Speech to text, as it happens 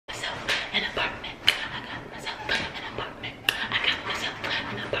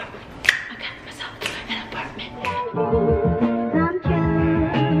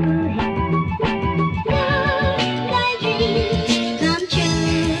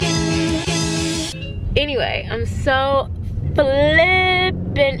like, I'm so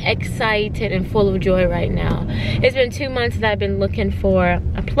flippin' excited and full of joy right now. It's been 2 months that I've been looking for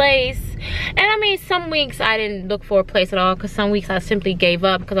a place. And I mean, some weeks I didn't look for a place at all, because some weeks I simply gave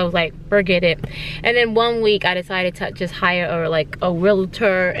up because I was like, forget it. And then one week I decided to just hire a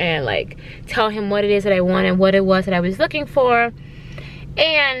realtor and like tell him what it is that I wanted, what it was that I was looking for.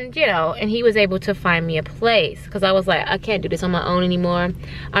 And you know, and he was able to find me a place, because I was like, I can't do this on my own anymore.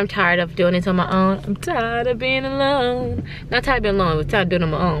 I'm tired of doing this on my own. I'm tired of being alone. Not tired of being alone, but tired of doing it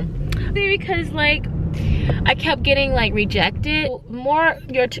on my own. Because like, I kept getting like rejected. More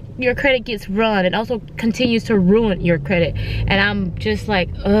your credit gets run, it also continues to ruin your credit. And I'm just like,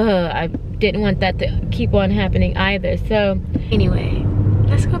 ugh, I didn't want that to keep on happening either. So anyway,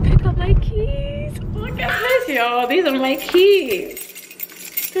 let's go pick up my keys. Look at this, y'all. These are my keys.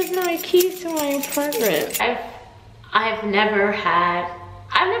 These are my keys to my apartment. I've never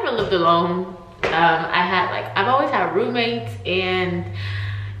lived alone. I've always had roommates, and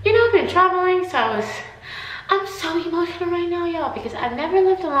you know, I've been traveling, so I'm so emotional right now, y'all, because I've never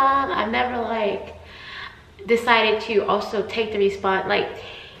lived alone. I've never like decided to also take the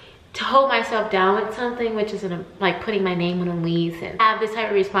to hold myself down with something, which is like putting my name on a lease and have this type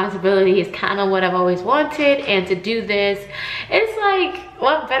of responsibility is kind of what I've always wanted. And to do this, it's like,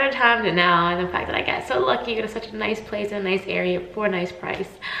 what better time than now? And the fact that I got so lucky, got such a nice place in a nice area for a nice price.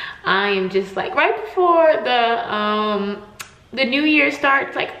 I am just like, right before the new year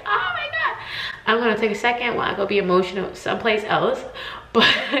starts, like, oh my God. I'm gonna take a second while I go be emotional someplace else.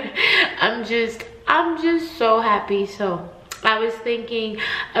 But I'm just so happy. So I was thinking,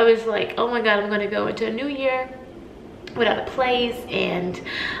 I was like, oh my God, I'm gonna go into a new year without a place, and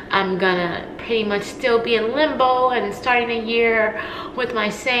I'm gonna pretty much still be in limbo and starting a year with my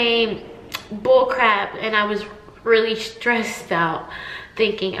same bull crap. And I was really stressed out,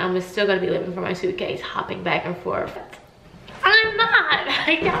 thinking I was still gonna be living from my suitcase, hopping back and forth. I'm not.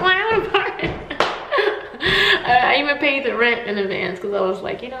 I got my own apartment. I even paid the rent in advance, because I was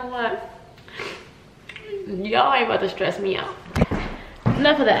like, you know what? Y'all ain't about to stress me out.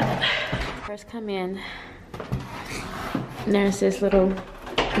 Enough of that. First come in. There's this little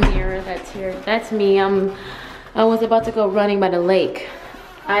mirror that's here. That's me. I was about to go running by the lake.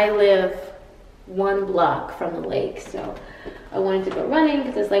 I live 1 block from the lake, so I wanted to go running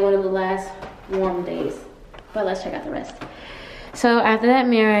because it's like one of the last warm days. But let's check out the rest. So after that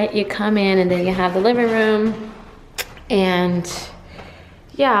mirror, you come in, and then you have the living room. And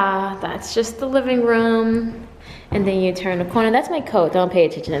yeah, that's just the living room. And then you turn the corner. That's my coat. Don't pay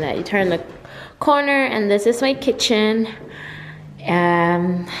attention to that. You turn the corner, and this is my kitchen.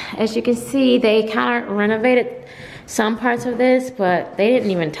 As you can see, they kind of renovated some parts of this, but they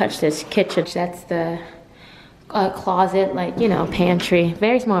didn't even touch this kitchen. That's the closet, like, you know, pantry.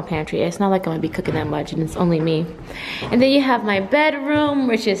 Very small pantry. It's not like I'm gonna be cooking that much, and it's only me. And then you have my bedroom,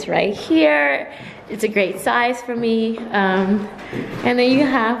 which is right here. It's a great size for me. And then you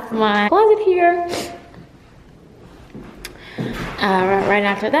have my closet here. Right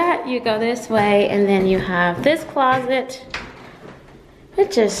after that, you go this way, and then you have this closet,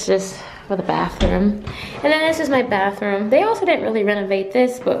 which is just for the bathroom. And then this is my bathroom. They also didn't really renovate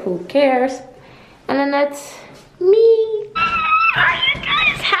this, but who cares? And then that's me. Are you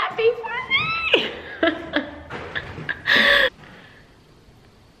guys happy for me?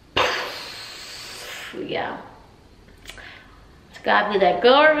 Yeah. To God be that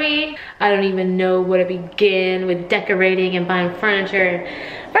glory. I don't even know where to begin with decorating and buying furniture.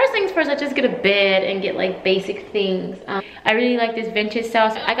 First things first, I just get a bed and get like basic things. I really like this vintage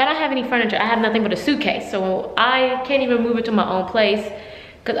style. I don't have any furniture. I have nothing but a suitcase, so I can't even move it to my own place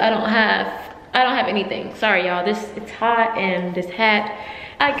because I don't have anything. Sorry y'all, it's hot, and this hat.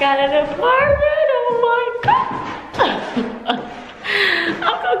 I got an apartment, oh my God.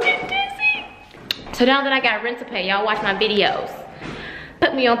 I'm gonna get dizzy. So now that I got rent to pay, y'all watch my videos.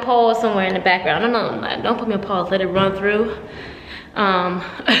 Put me on pause somewhere in the background. No, don't put me on pause, let it run through.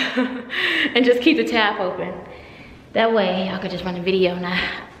 And just keep the tab open. That way y'all could just run a video, and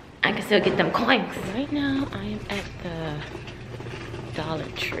I can still get them coins. Right now I am at the Dollar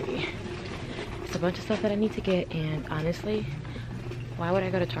Tree. There's a bunch of stuff that I need to get, and honestly, why would I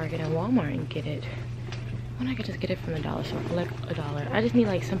go to Target and Walmart and get it when I could just get it from the dollar store for like $1? I just need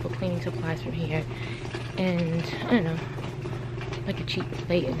like simple cleaning supplies from here, and I don't know, like a cheap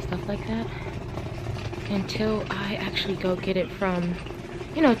plate and stuff like that, until I actually go get it from,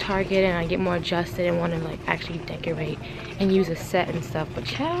 you know, Target, and I get more adjusted and want to like actually decorate and use a set and stuff. But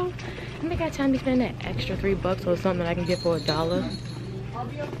child, I think I got time to spend that extra $3 on something that I can get for $1.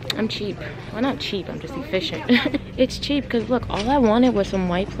 I'm cheap. Well, not cheap, I'm just efficient. It's cheap because look, all I wanted was some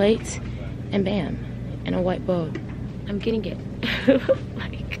white plates, and bam, and a whiteboard. I'm getting it.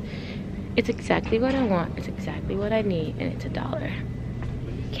 Like, it's exactly what I want. It's exactly what I need, and it's $1.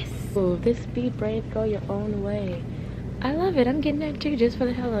 Yes. Ooh, this speed brain go your own way. I love it. I'm getting that too, just for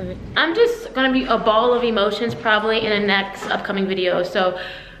the hell of it. I'm just gonna be a ball of emotions probably in the next upcoming video, so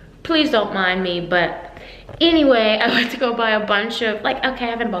please don't mind me. But anyway, I went to go buy a bunch of, like, okay, I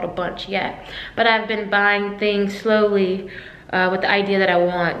haven't bought a bunch yet, but I've been buying things slowly with the idea that I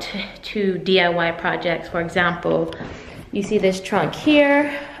want to DIY projects. For example, you see this trunk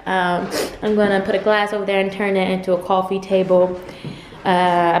here. I'm gonna put a glass over there and turn it into a coffee table.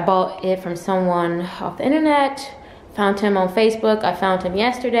 I bought it from someone off the internet. Found him on Facebook. I found him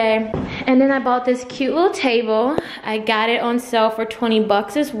yesterday. And then I bought this cute little table. I got it on sale for 20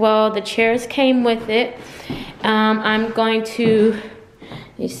 bucks as well. The chairs came with it. I'm going to,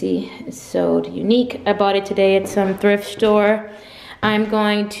 you see, it's so unique. I bought it today at some thrift store. I'm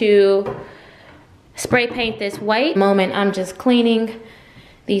going to spray paint this white. Moment, I'm just cleaning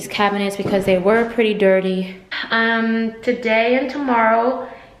these cabinets because they were pretty dirty. Today and tomorrow,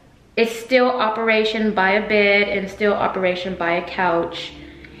 it's still operation buy a bed and still operation buy a couch.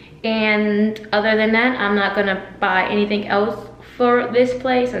 And other than that, I'm not gonna buy anything else for this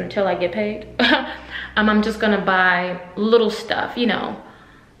place until I get paid. I'm just gonna buy little stuff, you know,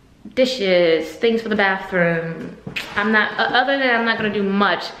 dishes, things for the bathroom. Other than that, I'm not gonna do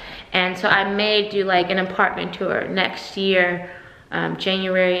much. And so I may do like an apartment tour next year,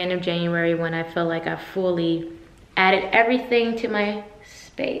 January, end of January, when I feel like I've fully added everything to my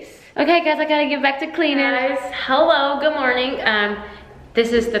space. Okay guys, I gotta get back to cleaning. Guys, hello, good morning.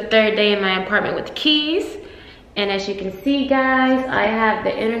 This is the 3rd day in my apartment with the keys. And as you can see guys, I have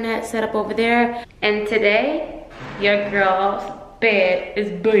the internet set up over there. And today, your girl's bed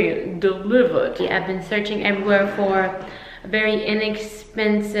is being delivered. Yeah, I've been searching everywhere for a very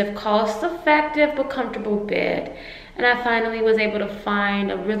inexpensive, cost-effective, but comfortable bed. And I finally was able to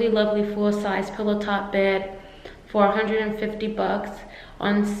find a really lovely full-size pillow top bed for 150 bucks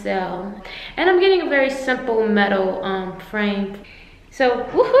on sale. And I'm getting a very simple metal frame. So,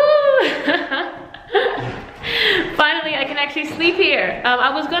 woohoo! Finally, I can actually sleep here.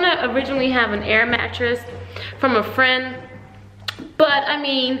 I was gonna originally have an air mattress from a friend, but I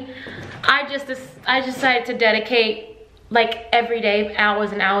mean, I just decided to dedicate like every day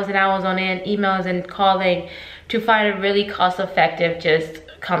hours and hours and hours on end, emails and calling to find a really cost-effective, just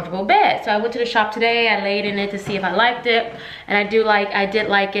comfortable bed. So I went to the shop today, I laid in it to see if I liked it, and I did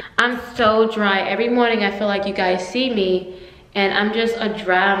like it. I'm so dry. Every morning I feel like you guys see me and I'm just a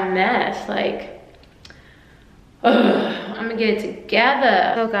dry mess. Like, I'm gonna get it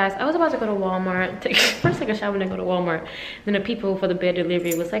together. So guys, I was about to go to Walmart, first take a shower and then go to Walmart. Then the people for the bed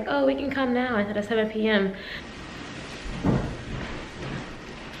delivery was like, oh, we can come now instead of 7 p.m.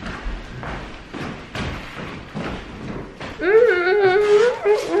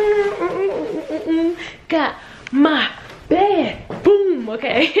 Got my bed. Boom.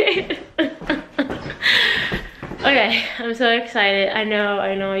 Okay. Okay, I'm so excited. I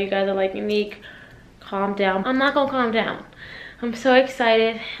know you guys are like, Unique, calm down. I'm not gonna calm down. I'm so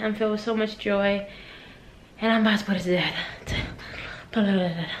excited. I'm filled with so much joy. And I'm about to put it together.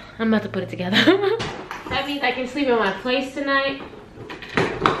 I'm about to put it together. That means I can sleep in my place tonight.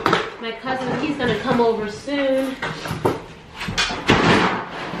 My cousin, he's gonna come over soon.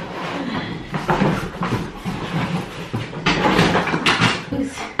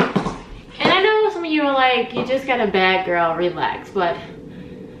 And I know some of you are like, you just got a bad girl, relax. But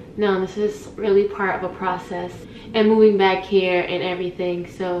no, this is really part of a process. And moving back here and everything.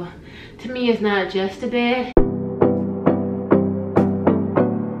 So to me, it's not just a bed.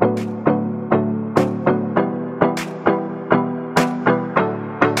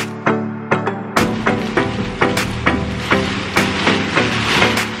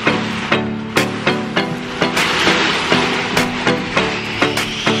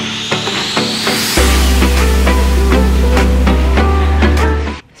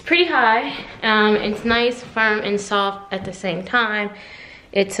 It's nice, firm, and soft at the same time.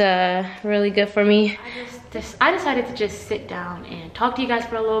 It's really good for me. I decided to just sit down and talk to you guys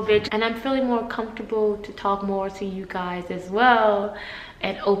for a little bit, and I'm feeling more comfortable to talk more to you guys as well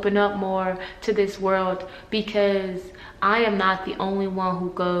and open up more to this world, because I am not the only one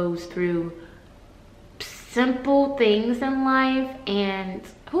who goes through simple things in life, and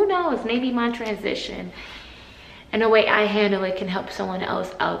who knows, maybe my transition and the way I handle it can help someone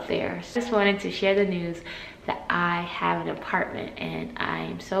else out there. So just wanted to share the news that I have an apartment, and I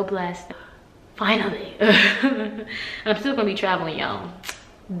am so blessed. Finally. I'm still gonna be traveling, y'all.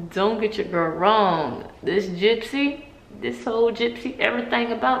 Don't get your girl wrong. This whole gypsy,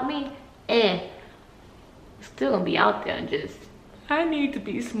 everything about me, Still gonna be out there, just I need to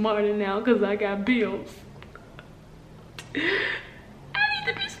be smarter now because I got bills. I need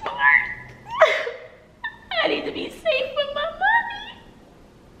to be smart. I need to be safe with my money.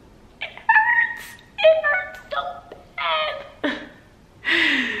 It hurts so bad.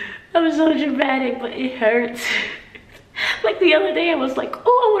 I'm so dramatic, but it hurts. Like the other day I was like,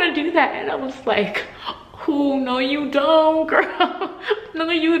 oh, I want to do that, and I was like, oh, no you don't, girl. No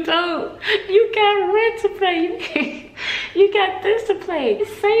you don't. You got rent to pay. You got this to pay.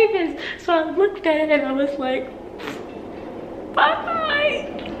 Savings. So I looked at it and I was like,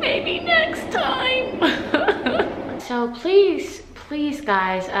 bye-bye. Maybe next time. So please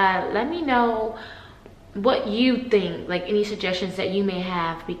guys, let me know what you think, like any suggestions that you may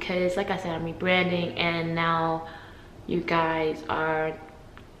have, because like I said, I'm rebranding and now you guys are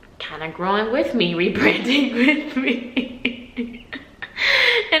kind of growing with me, rebranding with me.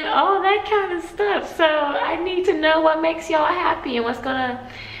 And all that kind of stuff. So I need to know what makes y'all happy and what's gonna,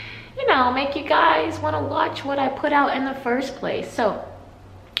 you know, make you guys want to watch what I put out in the first place. So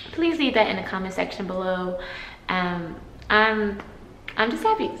please leave that in the comment section below. I'm just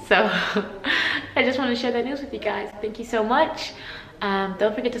happy. So I just want to share that news with you guys. Thank you so much.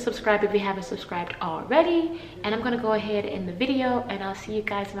 Don't forget to subscribe if you haven't subscribed already. And I'm gonna go ahead and end the video, and I'll see you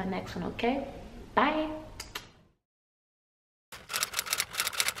guys in my next one, okay? Bye.